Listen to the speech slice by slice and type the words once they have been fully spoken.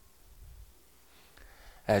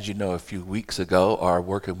As you know, a few weeks ago, our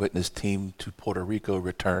work and witness team to Puerto Rico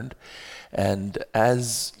returned. And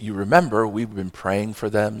as you remember, we've been praying for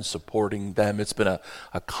them, supporting them. It's been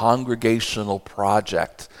a congregational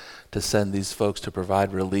project to send these folks to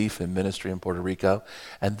provide relief and ministry in Puerto Rico.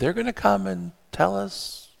 And they're going to come and tell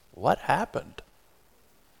us what happened.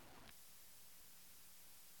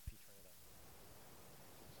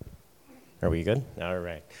 Are we good? All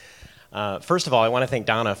right. First of all, I want to thank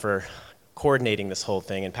Donna for coordinating this whole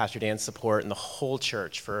thing, and Pastor Dan's support, and the whole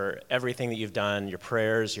church for everything that you've done, your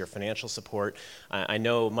prayers, your financial support. I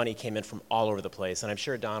know money came in from all over the place, and I'm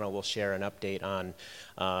sure Donna will share an update on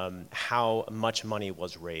how much money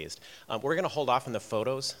was raised. We're going to hold off on the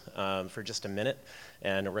photos for just a minute,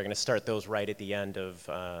 and we're going to start those right at the end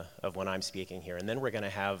of when I'm speaking here. And then we're going to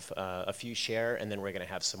have a few share, and then we're going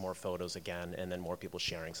to have some more photos again, and then more people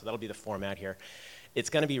sharing. So that'll be the format here. It's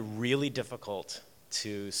going to be really difficult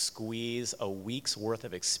to squeeze a week's worth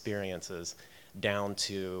of experiences down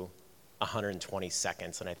to 120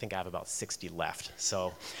 seconds, and I think I have about 60 left.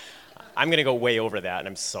 So I'm going to go way over that, and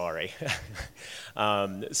I'm sorry.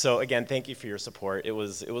 So again, thank you for your support. It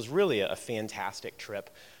was really a fantastic trip.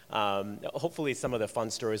 Hopefully some of the fun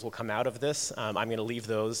stories will come out of this. I'm going to leave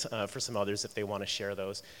those for some others if they want to share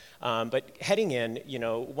those. But heading in,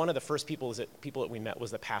 one of the first people that we met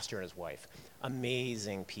was the pastor and his wife.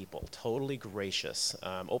 Amazing people, totally gracious,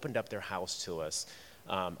 opened up their house to us,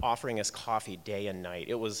 offering us coffee day and night.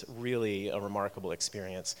 It was really a remarkable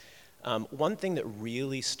experience. One thing that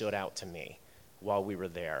really stood out to me while we were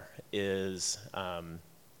there is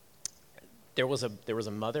there was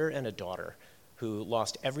a mother and a daughter who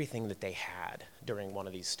lost everything that they had during one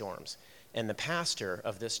of these storms. And the pastor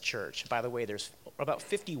of this church, by the way, there's about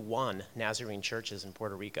 51 Nazarene churches in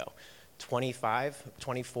Puerto Rico,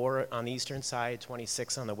 24 on the eastern side,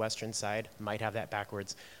 26 on the western side, might have that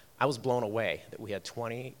backwards. I was blown away that we had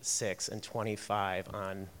 26 and 25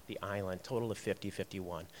 on the island, total of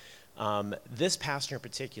 51. This pastor in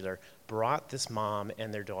particular brought this mom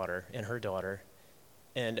and her daughter,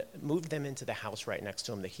 and moved them into the house right next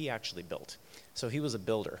to him that he actually built. So he was a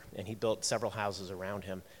builder, and he built several houses around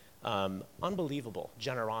him. Unbelievable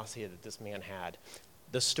generosity that this man had.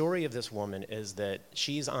 The story of this woman is that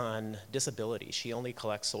she's on disability. She only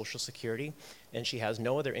collects Social Security, and she has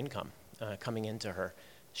no other income coming into her.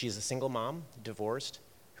 She's a single mom, divorced.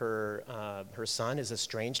 Her son is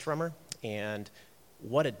estranged from her, and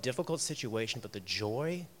what a difficult situation, but the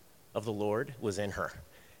joy of the Lord was in her.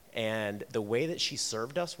 And the way that she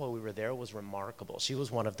served us while we were there was remarkable. She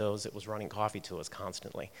was one of those that was running coffee to us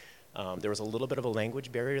constantly. There was a little bit of a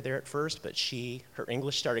language barrier there at first, but her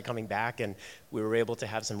English started coming back, and we were able to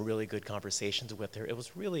have some really good conversations with her. It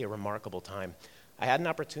was really a remarkable time. I had an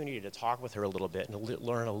opportunity to talk with her a little bit and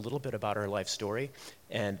learn a little bit about her life story,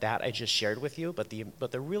 and that I just shared with you. But the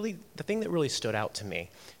thing that really stood out to me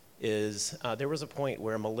is there was a point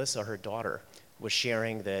where Melissa, her daughter, was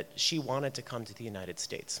sharing that she wanted to come to the United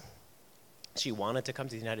States. She wanted to come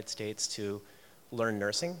to the United States to learn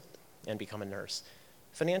nursing and become a nurse.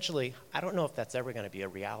 Financially, I don't know if that's ever going to be a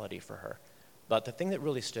reality for her. But the thing that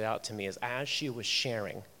really stood out to me is as she was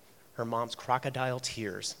sharing her mom's crocodile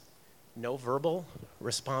tears, no verbal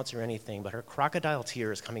response or anything, but her crocodile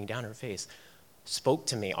tears coming down her face spoke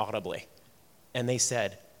to me audibly. And they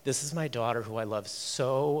said, "This is my daughter who I love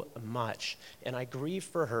so much, and I grieve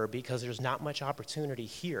for her because there's not much opportunity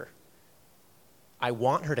here. I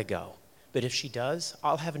want her to go, but if she does,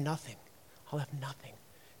 I'll have nothing. I'll have nothing."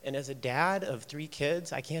 And as a dad of 3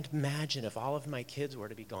 kids, I can't imagine if all of my kids were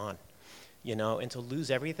to be gone, and to lose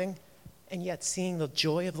everything. And yet seeing the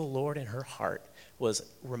joy of the Lord in her heart was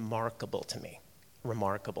remarkable to me,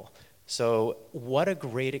 remarkable. So what a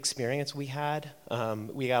great experience we had.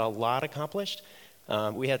 We got a lot accomplished.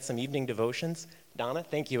 We had some evening devotions. Donna,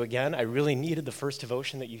 thank you again. I really needed the first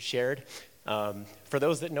devotion that you shared. For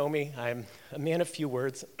those that know me, I'm a man of few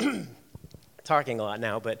words, talking a lot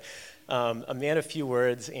now, but a man of few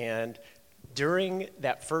words. And during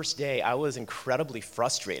that first day, I was incredibly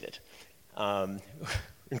frustrated.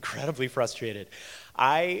 Incredibly frustrated.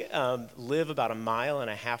 I live about 1.5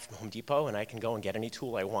 miles from Home Depot, and I can go and get any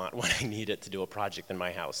tool I want when I need it to do a project in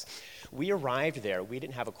my house. We arrived there. We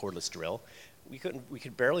didn't have a cordless drill. We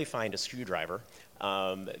could barely find a screwdriver.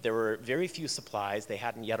 There were very few supplies. They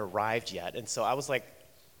hadn't yet arrived yet. And so I was like,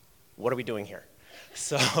 what are we doing here?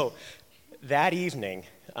 So that evening,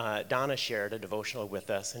 Donna shared a devotional with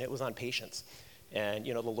us, and it was on patience. And,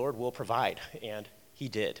 the Lord will provide. And He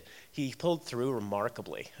did. He pulled through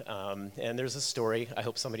remarkably. And there's a story. I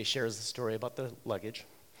hope somebody shares the story about the luggage.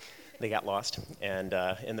 They got lost, and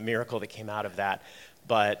the miracle that came out of that.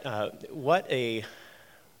 But what a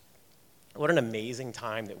What an amazing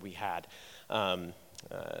time that we had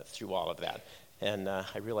through all of that. And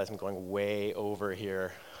I realize I'm going way over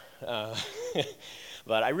here. Uh,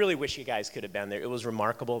 but I really wish you guys could have been there. It was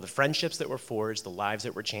remarkable. The friendships that were forged, the lives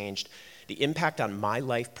that were changed, the impact on my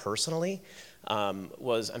life personally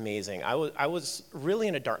was amazing. I was really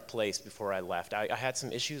in a dark place before I left. I had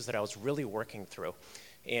some issues that I was really working through.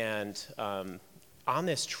 And on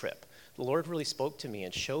this trip, the Lord really spoke to me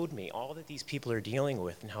and showed me all that these people are dealing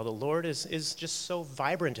with and how the Lord is just so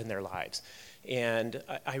vibrant in their lives. And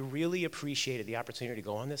I really appreciated the opportunity to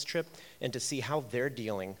go on this trip and to see how they're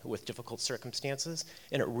dealing with difficult circumstances.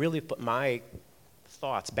 And it really put my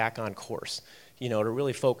thoughts back on course, to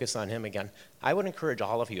really focus on Him again. I would encourage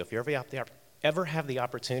all of you, if you ever have the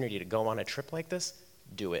opportunity to go on a trip like this,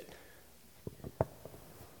 do it.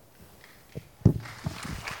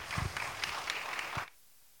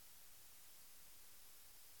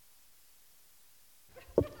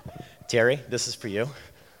 Terry, this is for you.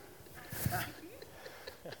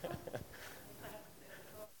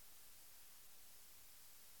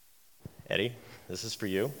 Eddie, this is for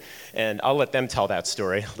you. And I'll let them tell that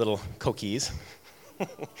story, little cookies.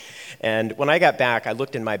 And when I got back, I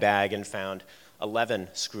looked in my bag and found 11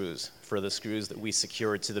 screws for the screws that we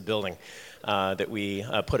secured to the building that we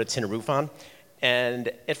put a tin roof on.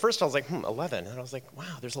 And at first I was like, 11. And I was like,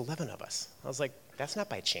 wow, there's 11 of us. I was like, that's not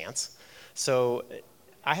by chance. So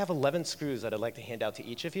I have 11 screws that I'd like to hand out to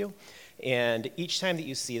each of you. And each time that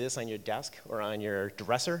you see this on your desk or on your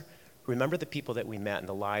dresser, remember the people that we met and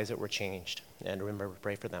the lives that were changed. And remember to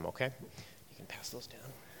pray for them, okay? You can pass those down.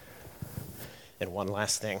 And one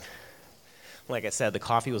last thing. Like I said, the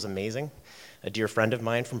coffee was amazing. A dear friend of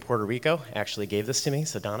mine from Puerto Rico actually gave this to me,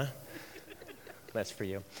 so Donna, that's for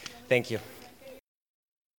you. Thank you.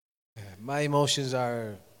 My emotions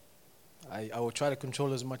are, I will try to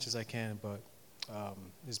control as much as I can, but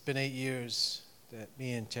it's been 8 years that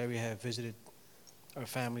me and Terry have visited our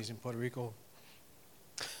families in Puerto Rico.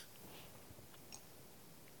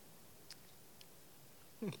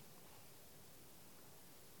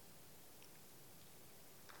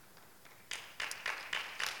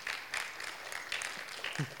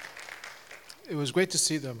 It was great to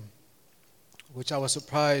see them, which I was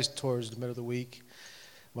surprised towards the middle of the week.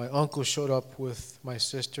 My uncle showed up with my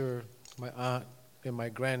sister, my aunt, and my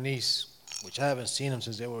grandniece, which I haven't seen them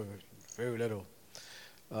since they were very little.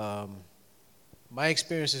 My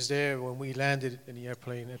experiences there when we landed in the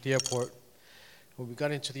airplane at the airport, when we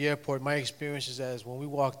got into the airport, my experiences as when we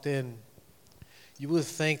walked in, you would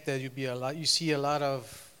think that you see a lot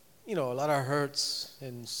of hurts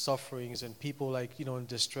and sufferings and people in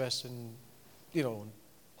distress and,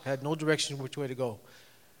 had no direction which way to go.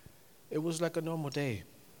 It was like a normal day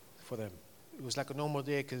for them. It was like a normal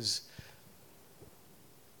day because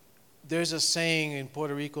there's a saying in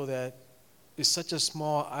Puerto Rico that it's such a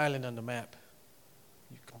small island on the map.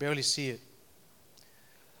 You can barely see it.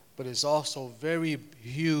 But it's also very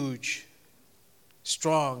huge,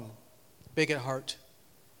 strong, big at heart.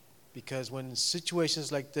 Because when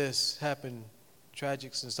situations like this happen,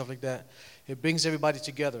 tragics and stuff like that, it brings everybody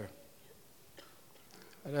together.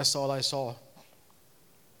 And that's all I saw.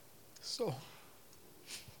 So,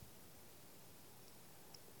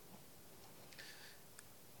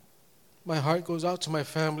 my heart goes out to my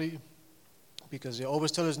family because they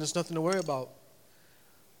always tell us there's nothing to worry about.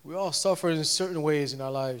 We all suffer in certain ways in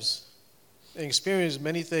our lives and experience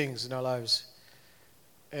many things in our lives.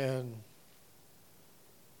 And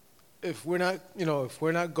if we're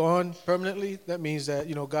not gone permanently, that means that,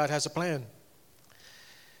 God has a plan.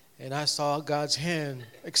 And I saw God's hand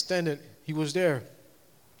extended. He was there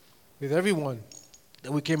with everyone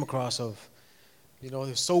that we came across of.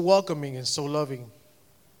 They're so welcoming and so loving.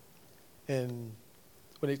 And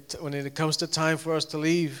when it comes to time for us to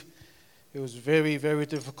leave, it was very, very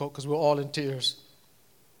difficult because we're all in tears.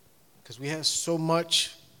 Because we had so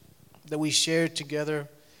much that we shared together.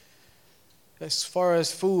 As far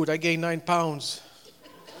as food, I gained 9 pounds.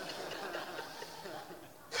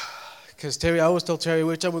 Because Terry, I always tell Terry,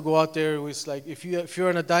 every time we go out there, it's like, if you're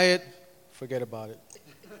on a diet, forget about it.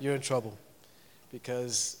 You're in trouble.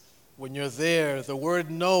 Because when you're there, the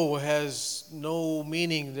word no has no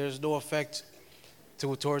meaning. There's no effect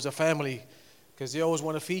towards a family because they always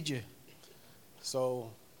want to feed you.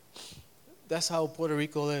 So that's how Puerto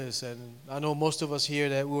Rico is. And I know most of us here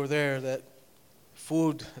that we were there, that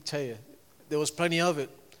food, I tell you, there was plenty of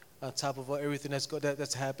it on top of everything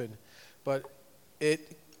that's happened. But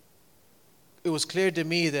it was clear to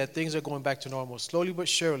me that things are going back to normal, slowly but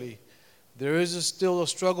surely. There is still a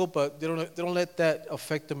struggle, but they don't let that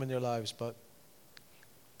affect them in their lives. But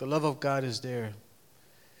the love of God is there,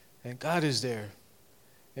 and God is there,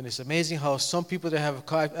 And it's amazing how some people that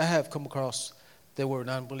I have come across that were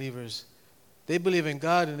non-believers, they believe in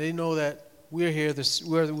God and they know that we're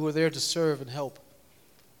there to serve and help.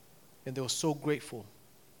 And they were so grateful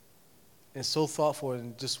and so thoughtful,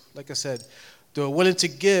 and just like I said, they were willing to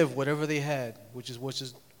give whatever they had, which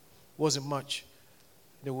wasn't much.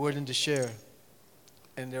 They were willing to share,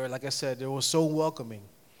 and they were, like I said, they were so welcoming.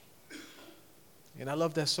 And I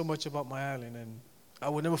love that so much about my island, and I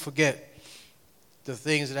will never forget the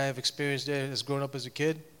things that I have experienced there as growing up as a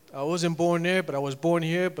kid. I wasn't born there, but I was born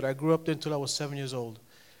here, but I grew up there until I was 7 years old.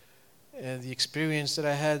 And the experience that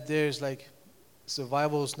I had there is like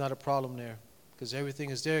survival is not a problem there, because everything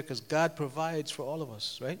is there, because God provides for all of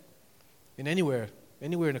us, right? In anywhere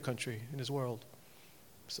in the country, in this world.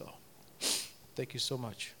 So, thank you so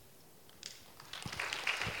much.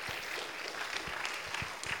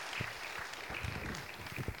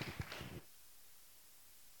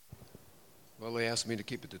 Well, they asked me to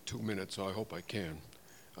keep it to 2 minutes, so I hope I can.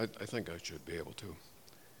 I think I should be able to.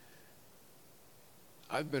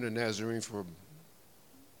 I've been a Nazarene for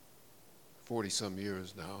 40-some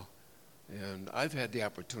years now, and I've had the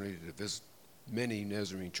opportunity to visit many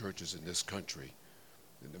Nazarene churches in this country,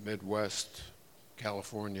 in the Midwest,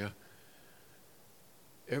 California.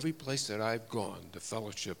 Every place that I've gone, the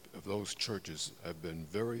fellowship of those churches have been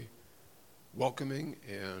very welcoming,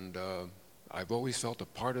 and I've always felt a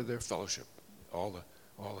part of their fellowship all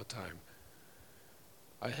the time.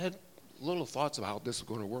 I had little thoughts of how this was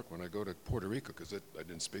going to work when I go to Puerto Rico, because I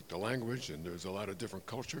didn't speak the language and there's a lot of different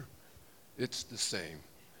culture. It's the same.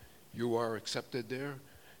 You are accepted there.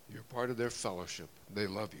 You're part of their fellowship. They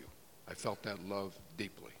love you. I felt that love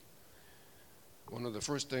deeply. One of the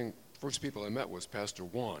first people I met was Pastor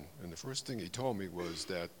Juan, and the first thing he told me was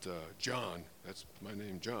that John, that's my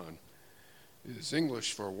name, John, is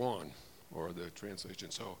English for Juan, or the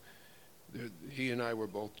translation. So he and I were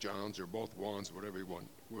both Johns, or both Juans, whatever you want,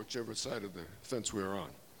 whichever side of the fence we were on.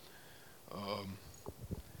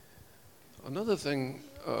 Another thing,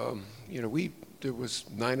 there was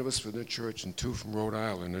 9 of us from the church and 2 from Rhode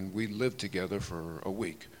Island, and we lived together for a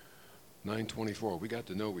week, 9/24. We got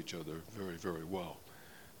to know each other very, very well.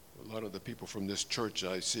 A lot of the people from this church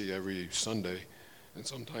I see every Sunday and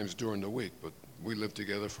sometimes during the week, but we lived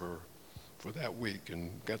together for that week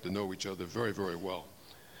and got to know each other very, very well.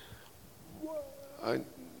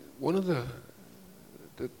 One of the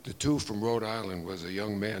 2 from Rhode Island was a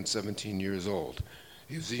young man, 17 years old.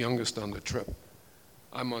 He was the youngest on the trip.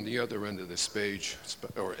 I'm on the other end of the age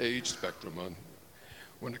spectrum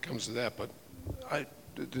when it comes to that. But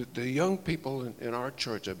the young people in our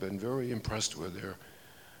church I've been very impressed with. They're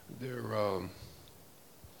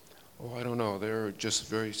just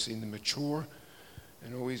very mature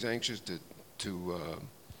and always anxious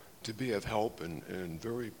to be of help and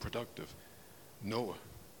very productive. Noah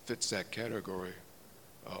fits that category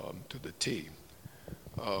to the T.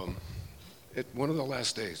 One of the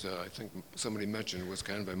last days, I think somebody mentioned, it was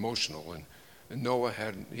kind of emotional, and Noah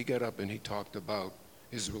he got up and he talked about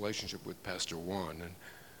his relationship with Pastor Juan, and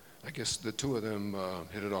I guess the 2 of them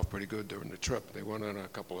hit it off pretty good during the trip. They went on a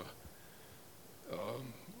couple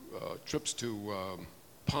of trips to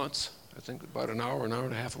Ponce, I think about an hour and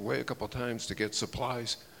a half away, a couple of times to get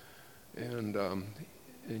supplies, and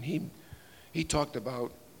he talked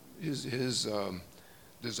about his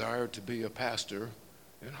desire to be a pastor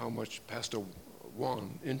and how much Pastor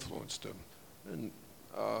Juan influenced him, and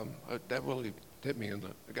that really got me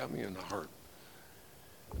in the heart.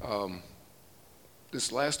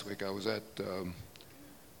 This last week I was at the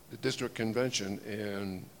district convention,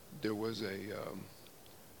 and there was a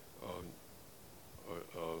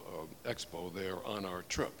expo there on our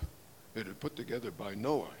trip. It had put together by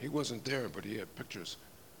Noah. He wasn't there, but he had pictures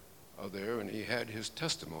there, and he had his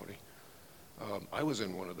testimony. I was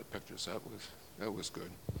in one of the pictures. That was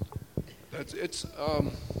good.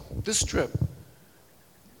 This trip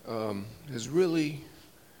has really,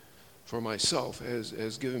 for myself,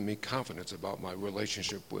 has given me confidence about my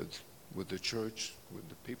relationship with the church, with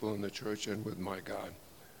the people in the church, and with my God.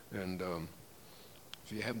 And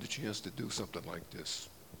if you have the chance to do something like this,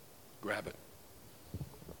 grab it.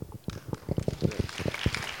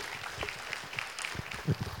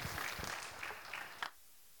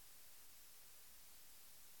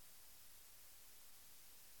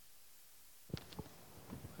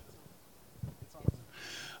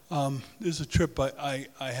 This is a trip I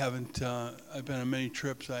haven't, I've been on many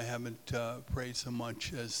trips. I haven't prayed so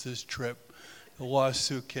much as this trip. The lost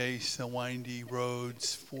suitcase, the windy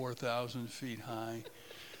roads, 4,000 feet high.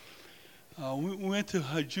 We went to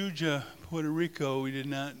Hajuja, Puerto Rico. We did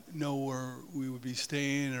not know where we would be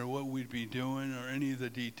staying or what we'd be doing or any of the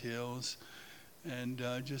details. and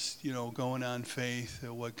just, going on faith,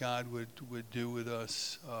 what God would do with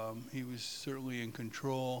us. He was certainly in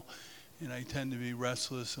control, and I tend to be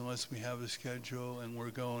restless unless we have a schedule and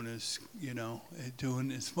we're going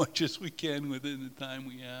doing as much as we can within the time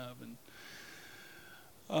we have. And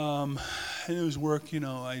it was work,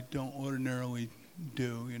 I don't ordinarily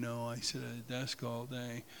do. I sit at a desk all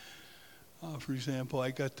day. For example, I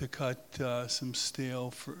got to cut some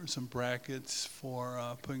steel for some brackets for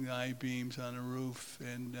putting the I-beams on the roof,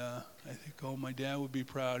 and I think, my dad would be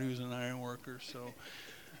proud. He was an iron worker, so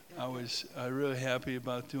I was really happy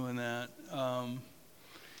about doing that. And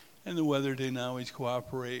the weather didn't always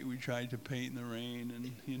cooperate. We tried to paint in the rain,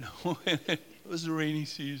 and it was a rainy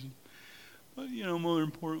season. But more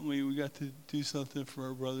importantly, we got to do something for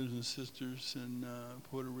our brothers and sisters in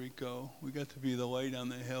Puerto Rico. We got to be the light on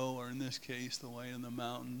the hill, or in this case, the light on the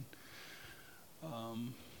mountain. I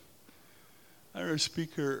heard a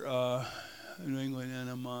speaker in New England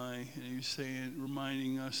NMI, and he was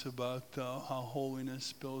reminding us about how holiness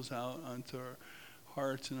spills out onto our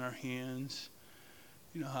hearts and our hands.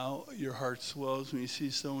 How your heart swells when you see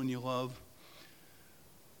someone you love.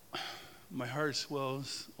 My heart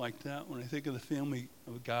swells like that when I think of the family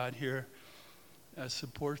of God here that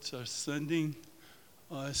supports us, sending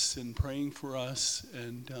us and praying for us,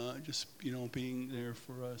 and just being there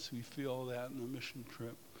for us. We feel that in a mission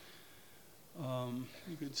trip.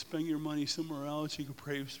 You could spend your money somewhere else. You could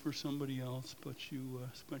pray for somebody else, but you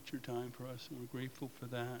spent your time for us, and we're grateful for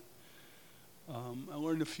that. I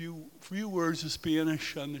learned a few words of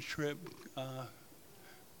Spanish on the trip.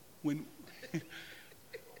 When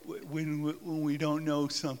we don't know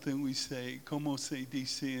something, we say, "Como se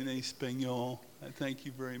dice en español?" Thank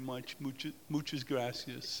you very much. Muchas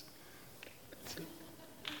gracias.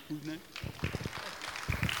 Who's next?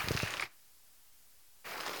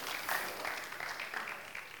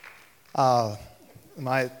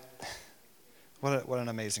 What an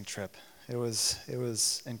amazing trip. It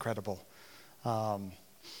was incredible.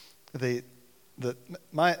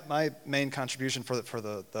 My main contribution for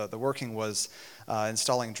the working was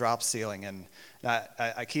installing drop ceiling, and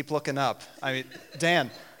I keep looking up. I mean,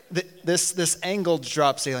 Dan, this angled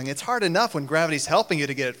drop ceiling, it's hard enough when gravity's helping you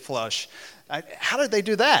to get it flush. How did they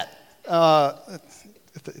do that?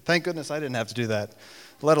 Thank goodness I didn't have to do that,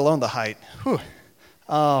 let alone the height. Whew.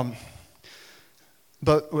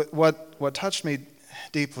 But what touched me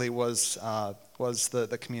deeply was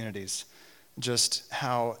the communities, just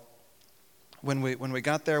how when we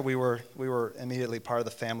got there, we were immediately part of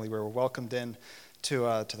the family. We were welcomed in to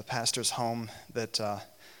the pastor's home.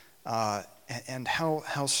 And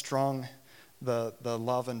how strong the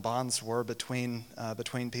love and bonds were between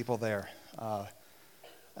people there.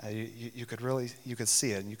 You could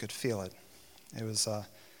see it and you could feel it. It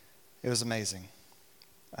was amazing.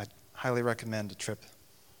 I highly recommend a trip.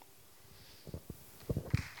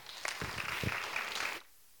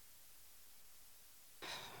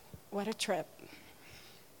 What a trip.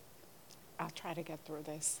 I'll try to get through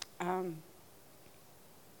this.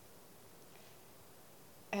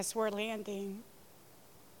 As we're landing,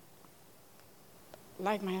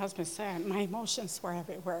 like my husband said, my emotions were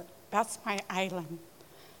everywhere. That's my island.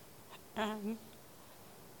 I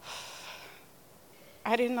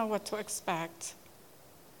didn't know what to expect.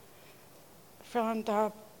 From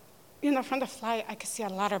the flight, I could see a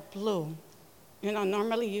lot of blue.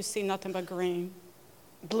 Normally you see nothing but green.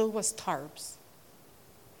 Blue was tarps.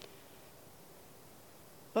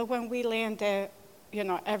 But when we landed,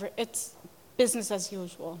 it's business as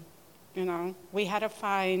usual. We had to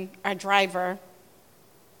find our driver,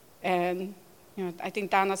 and I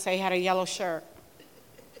think Donna said he had a yellow shirt.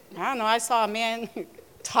 I don't know, I saw a man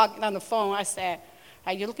talking on the phone. I said,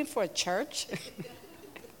 "Are you looking for a church?"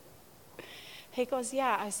 He goes,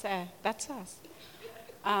 "Yeah." I said, "That's us."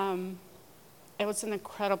 It was an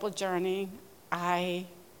incredible journey. I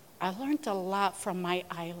learned a lot from my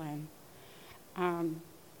island.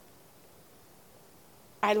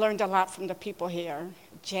 I learned a lot from the people here.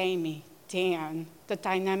 Jamie, Dan, the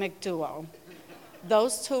dynamic duo.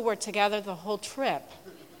 Those two were together the whole trip.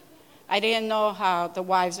 I didn't know how the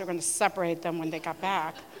wives were going to separate them when they got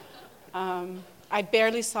back. I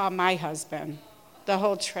barely saw my husband the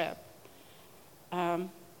whole trip.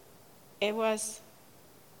 It was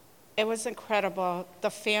incredible,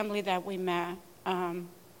 the family that we met.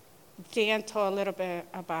 Dan told a little bit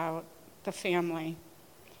about the family.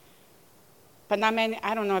 But not many,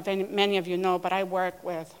 I don't know if many of you know, but I work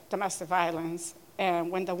with domestic violence. And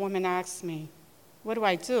when the woman asked me, "What do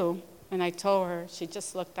I do?" and I told her, she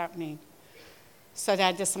just looked at me. So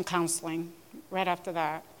I did some counseling right after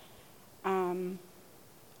that.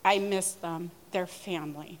 I miss them, their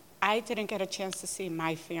family. I didn't get a chance to see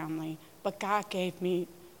my family, but God gave me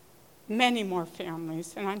many more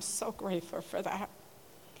families, and I'm so grateful for that.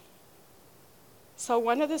 So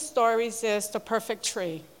one of the stories is the perfect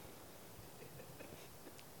tree.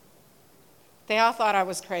 They all thought I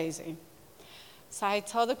was crazy. So I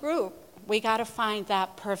told the group, we got to find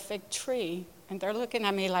that perfect tree. And they're looking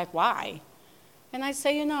at me like, why? And I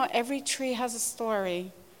say, every tree has a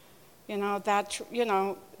story.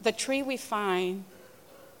 The tree we find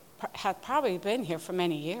had probably been here for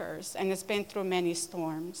many years, and it's been through many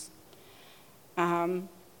storms.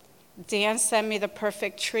 Dan sent me the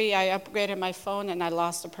perfect tree. I upgraded my phone, and I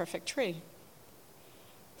lost the perfect tree.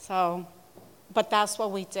 But that's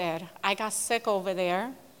what we did. I got sick over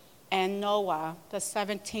there, and Noah, the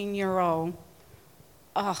 17-year-old,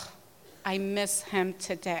 I miss him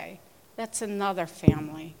today. That's another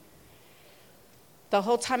family. The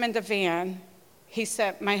whole time in the van, he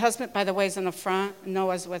said, my husband, by the way, is in the front,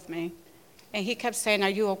 Noah's with me, and he kept saying, are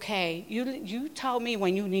you okay? You tell me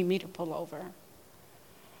when you need me to pull over.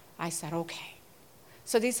 I said, okay.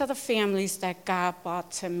 So these are the families that God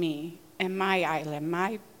brought to me in my island,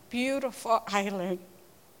 my beautiful island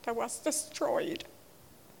that was destroyed.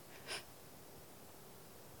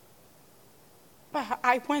 But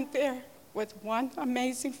I went there with one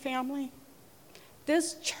amazing family.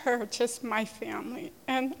 This church is my family,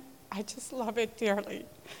 and I just love it dearly.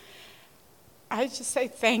 I just say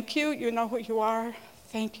thank you. You know who you are.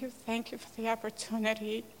 Thank you for the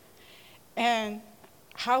opportunity. And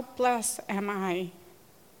how blessed am I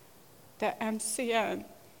that MCN,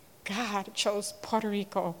 God chose Puerto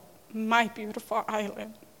Rico, my beautiful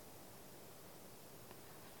island.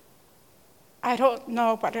 I don't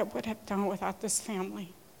know what I would have done without this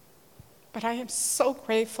family. But I am so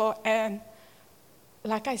grateful, and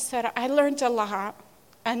like I said, I learned a lot.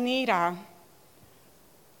 Anita,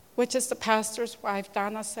 which is the pastor's wife,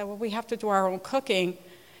 Donna said, well, we have to do our own cooking.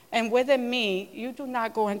 And within me, you do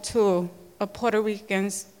not go into a Puerto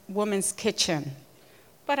Rican woman's kitchen.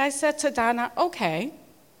 But I said to Donna, okay.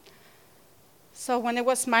 So when it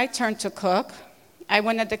was my turn to cook, I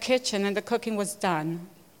went in the kitchen, and the cooking was done.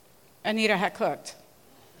 Anita had cooked.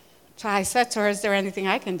 So I said to her, is there anything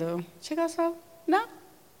I can do? She goes, oh, no.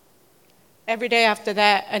 Every day after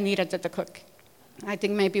that, Anita did the cook. I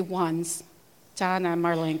think maybe once, John and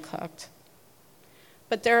Marlene cooked.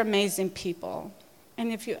 But they're amazing people.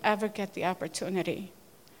 And if you ever get the opportunity,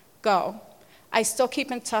 go. I still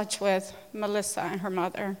keep in touch with Melissa and her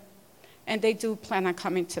mother, and they do plan on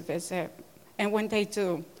coming to visit. And when they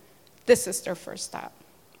do, this is their first stop.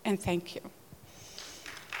 And thank you.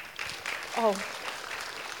 Oh.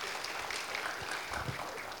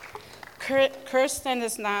 Kirsten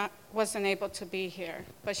wasn't able to be here,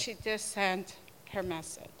 but she did send her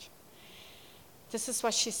message. This is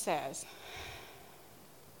what she says.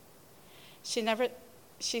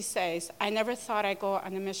 She says, I never thought I'd go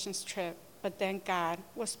on a missions trip, but then God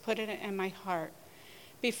was putting it in my heart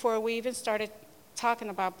before we even started talking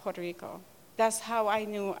about Puerto Rico. That's how I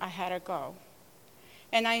knew I had to go.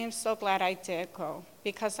 And I am so glad I did go,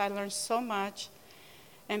 because I learned so much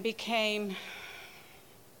and became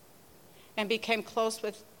close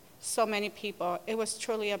with so many people. It was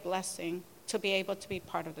truly a blessing to be able to be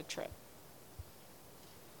part of the trip.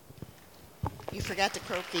 You forgot the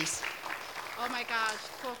croquis. Oh my gosh,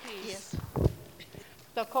 cookies. Yes.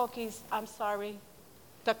 The cookies, I'm sorry.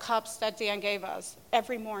 The cups that Dan gave us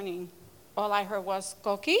every morning, all I heard was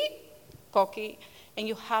coqui, coqui. And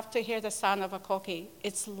you have to hear the sound of a coqui.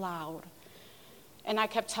 It's loud. And I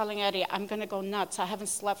kept telling Eddie, I'm going to go nuts. I haven't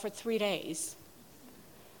slept for 3 days.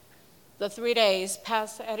 The 3 days,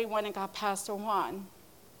 Pastor Eddie went and got Pastor Juan.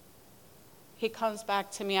 He comes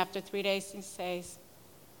back to me after 3 days and says,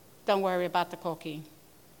 don't worry about the coqui.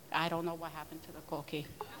 I don't know what happened to the coqui.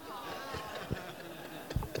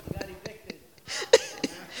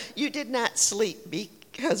 You did not sleep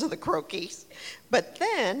because of the croquis. But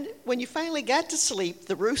then, when you finally got to sleep,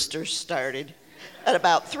 the roosters started at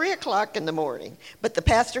about 3 o'clock in the morning. But the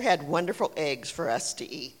pastor had wonderful eggs for us to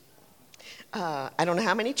eat. I don't know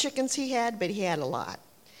how many chickens he had, but he had a lot.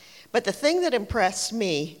 But the thing that impressed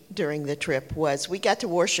me during the trip was we got to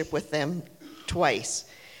worship with them twice.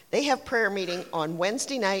 They have prayer meeting on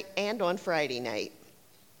Wednesday night and on Friday night.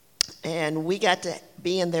 And we got to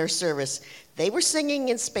be in their service. They were singing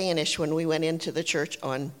in Spanish when we went into the church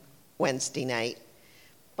on Wednesday night.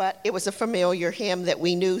 But it was a familiar hymn that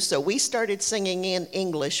we knew, so we started singing in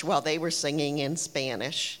English while they were singing in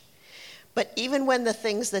Spanish. But even when the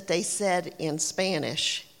things that they said in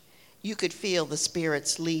Spanish, you could feel the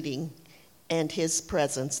Spirit's leading and His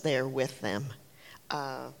presence there with them.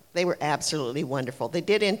 They were absolutely wonderful. They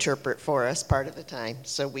did interpret for us part of the time,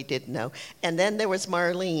 so we did know. And then there was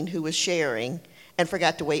Marlene, who was sharing and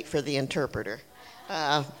forgot to wait for the interpreter.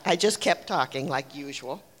 I just kept talking like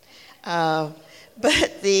usual.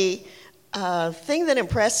 But the thing that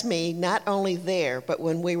impressed me, not only there, but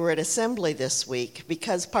when we were at Assembly this week,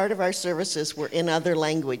 because part of our services were in other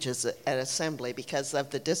languages at Assembly because of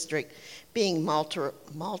the district being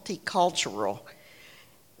multicultural,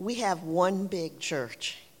 we have one big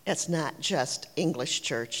church. It's not just English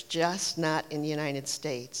church, just not in the United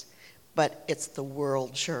States, but it's the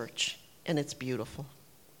world church, and it's beautiful.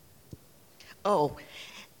 Oh,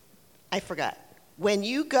 I forgot. When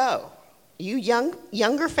you go, you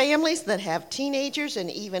younger families that have teenagers and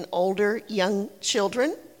even older young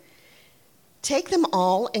children, take them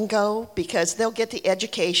all and go, because they'll get the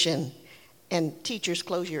education. And teachers,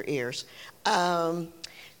 close your ears.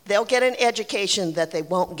 They'll get an education that they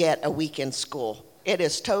won't get a week in school. It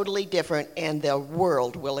is totally different, and their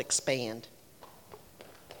world will expand.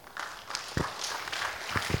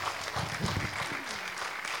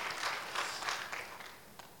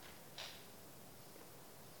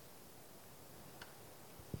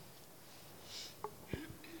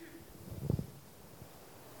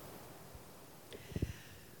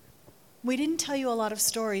 We didn't tell you a lot of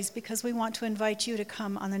stories because we want to invite you to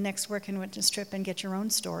come on the next Work and Witness trip and get your own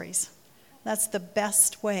stories. That's the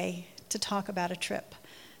best way to talk about a trip,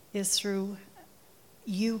 is through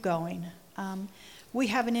you going. We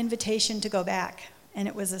have an invitation to go back, and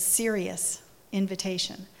it was a serious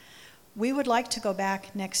invitation. We would like to go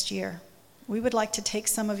back next year. We would like to take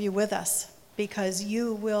some of you with us, because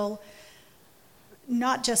you will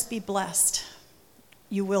not just be blessed.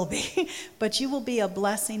 You will be, but you will be a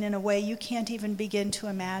blessing in a way you can't even begin to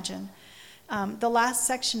imagine. The last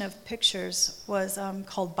section of pictures was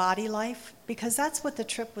called Body Life, because that's what the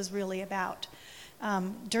trip was really about.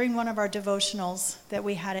 During one of our devotionals that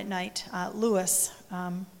we had at night, Lewis,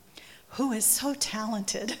 who is so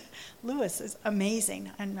talented, Lewis is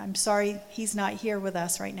amazing, and I'm sorry he's not here with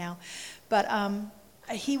us right now, but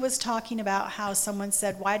he was talking about how someone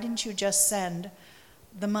said, why didn't you just send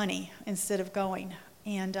the money instead of going?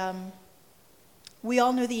 And we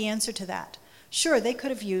all knew the answer to that. Sure, they could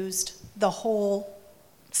have used the whole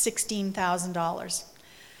 $16,000,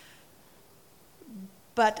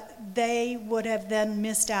 but they would have then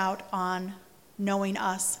missed out on knowing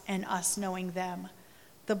us and us knowing them.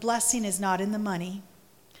 The blessing is not in the money.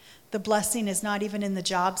 The blessing is not even in the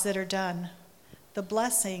jobs that are done. The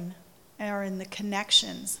blessing are in the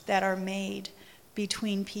connections that are made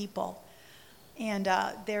between people. And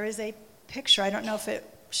there is a picture, I don't know if it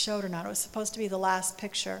showed or not, it was supposed to be the last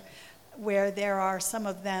picture, where there are some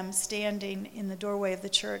of them standing in the doorway of the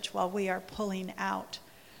church while we are pulling out.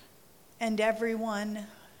 And everyone,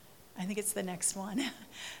 I think it's the next one,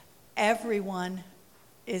 everyone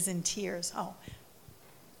is in tears. Oh,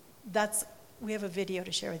 we have a video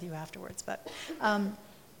to share with you afterwards, but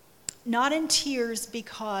not in tears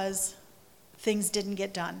because things didn't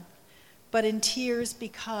get done, but in tears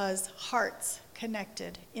because hearts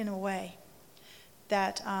connected in a way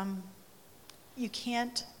that you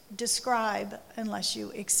can't describe unless you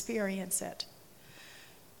experience it.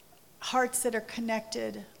 Hearts that are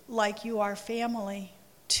connected like you are family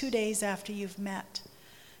 2 days after you've met.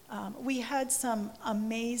 We had some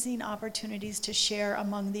amazing opportunities to share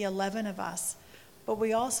among the 11 of us, but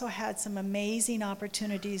we also had some amazing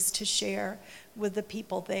opportunities to share with the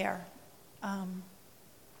people there.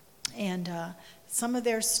 And some of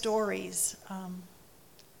their stories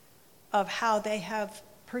of how they have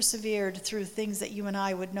persevered through things that you and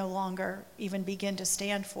I would no longer even begin to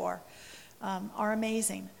stand for are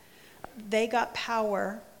amazing. They got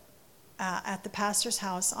power at the pastor's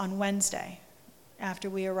house on Wednesday after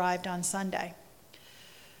we arrived on Sunday.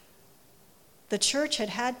 The church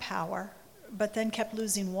had power, but then kept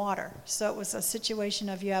losing water. So it was a situation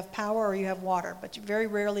of you have power or you have water, but very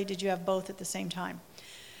rarely did you have both at the same time.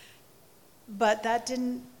 But that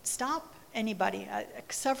didn't stop anybody.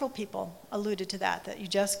 Several people alluded to that you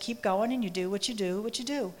just keep going and you do what you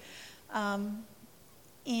do.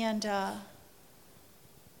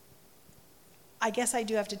 I guess I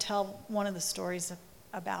do have to tell one of the stories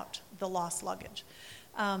about the lost luggage.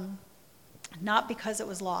 Not because it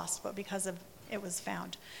was lost, but because it was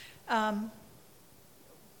found.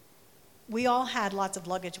 We all had lots of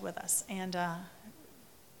luggage with us, and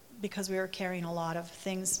because we were carrying a lot of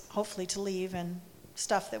things, hopefully to leave, and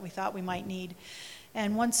stuff that we thought we might need.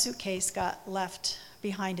 And one suitcase got left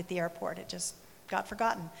behind at the airport. It just got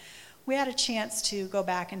forgotten. We had a chance to go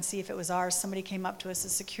back and see if it was ours. Somebody came up to us, a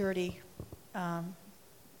security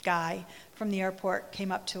guy from the airport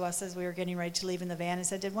came up to us as we were getting ready to leave in the van and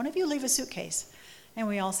said, "Did one of you leave a suitcase?" And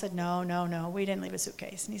we all said, no, we didn't leave a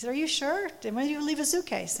suitcase. And he said, "Are you sure? Did one of you leave a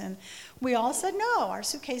suitcase?" And we all said, "No, our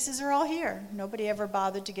suitcases are all here." Nobody ever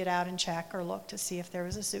bothered to get out and check or look to see if there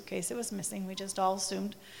was a suitcase that was missing. We just all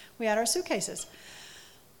assumed we had our suitcases.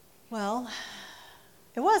 Well,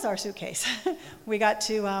 it was our suitcase. We got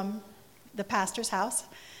to the pastor's house,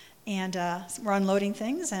 and we're unloading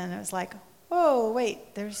things, and it was like, "Oh,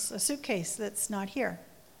 wait, there's a suitcase that's not here."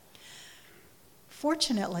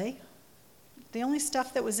 Fortunately, the only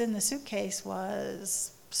stuff that was in the suitcase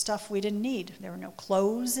was stuff we didn't need. There were no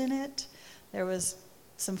clothes in it. There was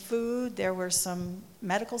some food. There were some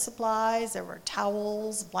medical supplies. There were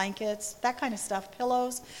towels, blankets, that kind of stuff,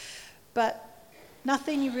 pillows, but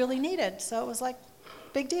nothing you really needed. So it was like,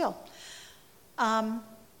 big deal.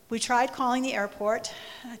 We tried calling the airport.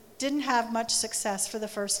 Didn't have much success for the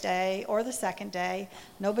first day or the second day.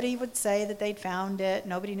 Nobody would say that they'd found it.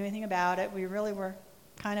 Nobody knew anything about it. We really were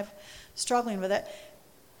kind of struggling with it.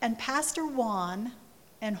 And Pastor Juan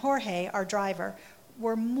and Jorge, our driver,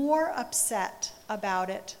 were more upset about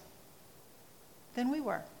it than we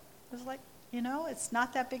were. It was like, it's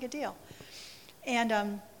not that big a deal.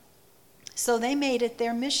 And so they made it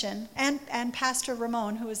their mission, and Pastor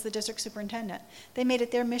Ramon, who was the district superintendent, they made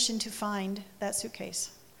it their mission to find that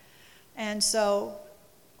suitcase. And so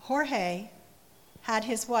Jorge had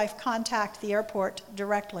his wife contact the airport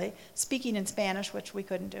directly, speaking in Spanish, which we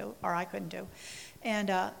couldn't do, or I couldn't do.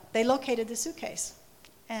 And they located the suitcase.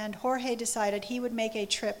 And Jorge decided he would make a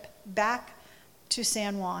trip back to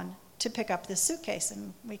San Juan to pick up this suitcase.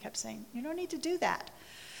 And we kept saying, "You don't need to do that.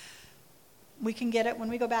 We can get it when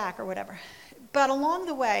we go back," or whatever. But along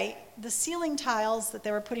the way, the ceiling tiles that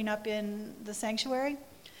they were putting up in the sanctuary,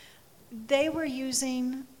 they were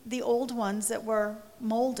using the old ones that were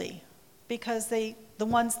moldy, because the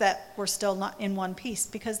ones that were still not in one piece,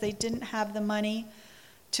 because they didn't have the money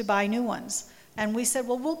to buy new ones. And we said,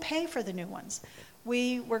 "Well, we'll pay for the new ones.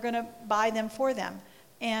 We were going to buy them for them."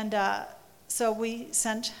 And so we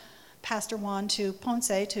sent Pastor Juan to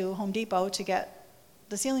Ponce, to Home Depot, to get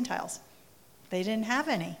the ceiling tiles. They didn't have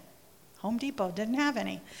any. Home Depot didn't have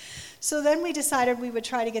any. So then we decided we would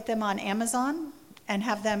try to get them on Amazon and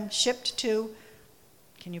have them shipped to,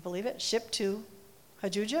 can you believe it, shipped to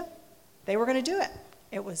Hajuja. They were going to do it.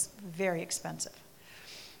 It was very expensive.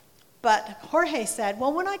 But Jorge said,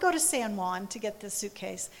 "Well, when I go to San Juan to get this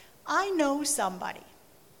suitcase, I know somebody."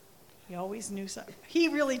 He always knew somebody. He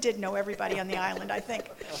really did know everybody on the island, I think.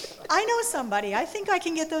 "I know somebody. I think I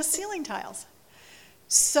can get those ceiling tiles."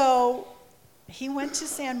 So he went to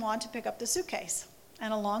San Juan to pick up the suitcase.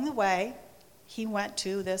 And along the way, he went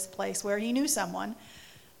to this place where he knew someone.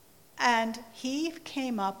 And he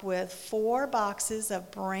came up with 4 boxes of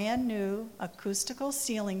brand new acoustical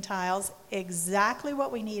ceiling tiles, exactly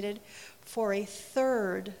what we needed, for a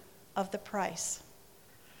third of the price.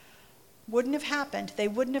 Wouldn't have happened. They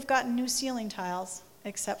wouldn't have gotten new ceiling tiles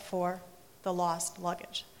except for the lost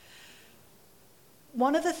luggage.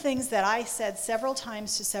 One of the things that I said several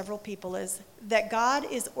times to several people is that God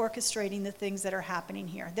is orchestrating the things that are happening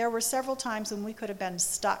here. There were several times when we could have been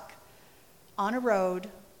stuck on a road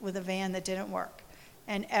with a van that didn't work.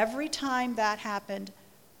 And every time that happened,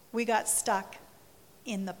 we got stuck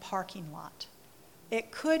in the parking lot.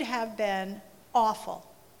 It could have been awful.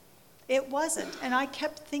 It wasn't. And I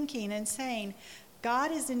kept thinking and saying,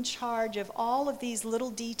 God is in charge of all of these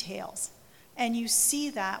little details. And you see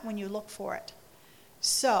that when you look for it.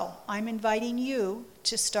 So I'm inviting you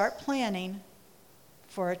to start planning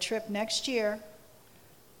for a trip next year.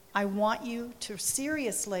 I want you to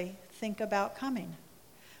seriously think about coming,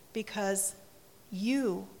 because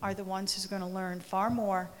you are the ones who's going to learn far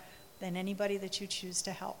more than anybody that you choose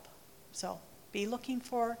to help. So be looking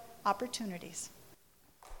for opportunities.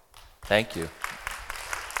 Thank you.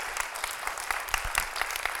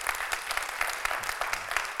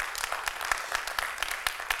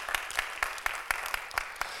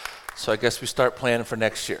 So I guess we start planning for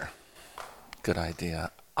next year. Good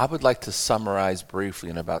idea. I would like to summarize briefly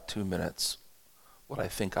in about 2 minutes what I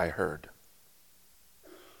think I heard.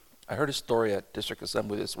 I heard a story at District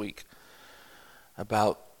Assembly this week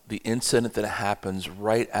about the incident that happens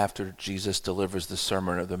right after Jesus delivers the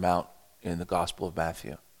Sermon on the Mount in the Gospel of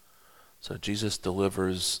Matthew. So Jesus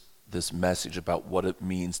delivers this message about what it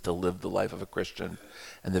means to live the life of a Christian,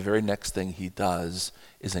 and the very next thing he does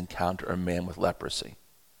is encounter a man with leprosy.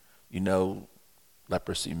 You know,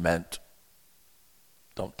 leprosy meant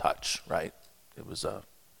don't touch, right? It was a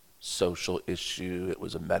social issue, it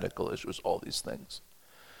was a medical issue, it was all these things.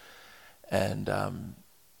 And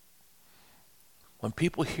when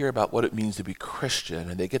people hear about what it means to be Christian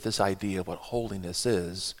and they get this idea of what holiness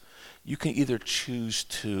is, you can either choose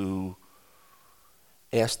to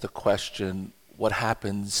ask the question, what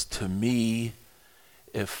happens to me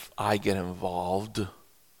if I get involved,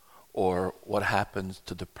 or what happens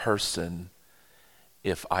to the person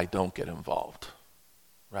if I don't get involved,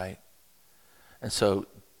 right? And so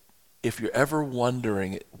if you're ever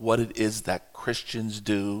wondering what it is that Christians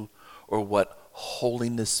do or what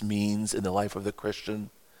holiness means in the life of the Christian,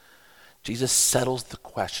 Jesus settles the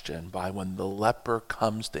question by when the leper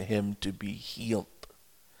comes to him to be healed.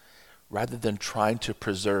 Rather than trying to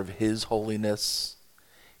preserve his holiness,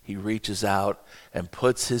 he reaches out and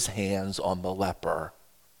puts his hands on the leper,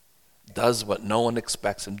 does what no one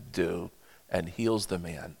expects him to do, and heals the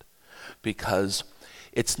man. Because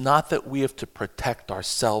it's not that we have to protect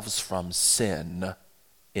ourselves from sin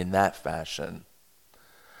in that fashion.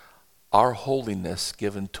 Our holiness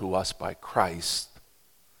given to us by Christ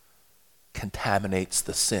contaminates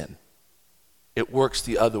the sin. It works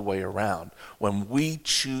the other way around. When we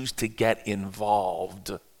choose to get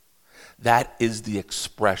involved, that is the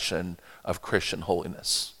expression of Christian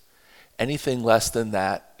holiness. Anything less than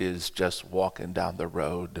that is just walking down the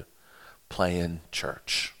road playing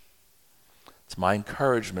church. It's my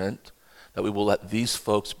encouragement that we will let these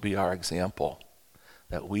folks be our example,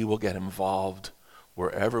 that we will get involved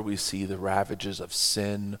wherever we see the ravages of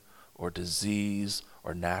sin or disease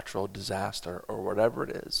or natural disaster or whatever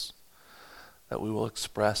it is, that we will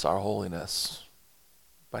express our holiness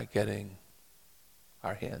by getting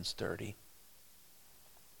our hands dirty.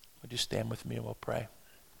 Would you stand with me and we'll pray?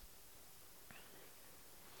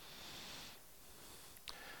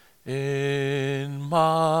 In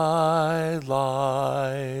my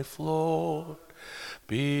life, Lord,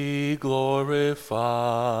 be glorified,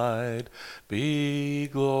 be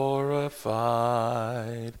glorified.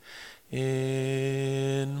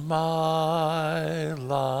 In my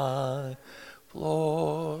life,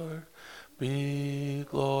 Lord, be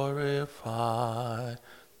glorified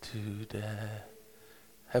today.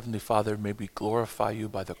 Heavenly Father, may we glorify you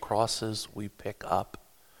by the crosses we pick up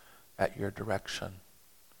at your direction.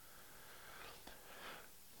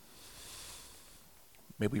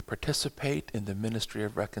 May we participate in the ministry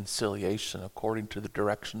of reconciliation according to the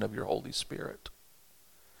direction of your Holy Spirit.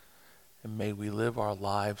 And may we live our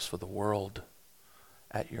lives for the world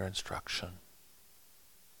at your instruction.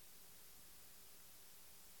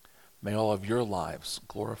 May all of your lives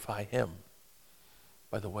glorify him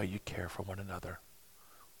by the way you care for one another.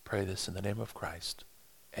 Pray this in the name of Christ.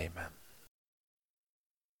 Amen.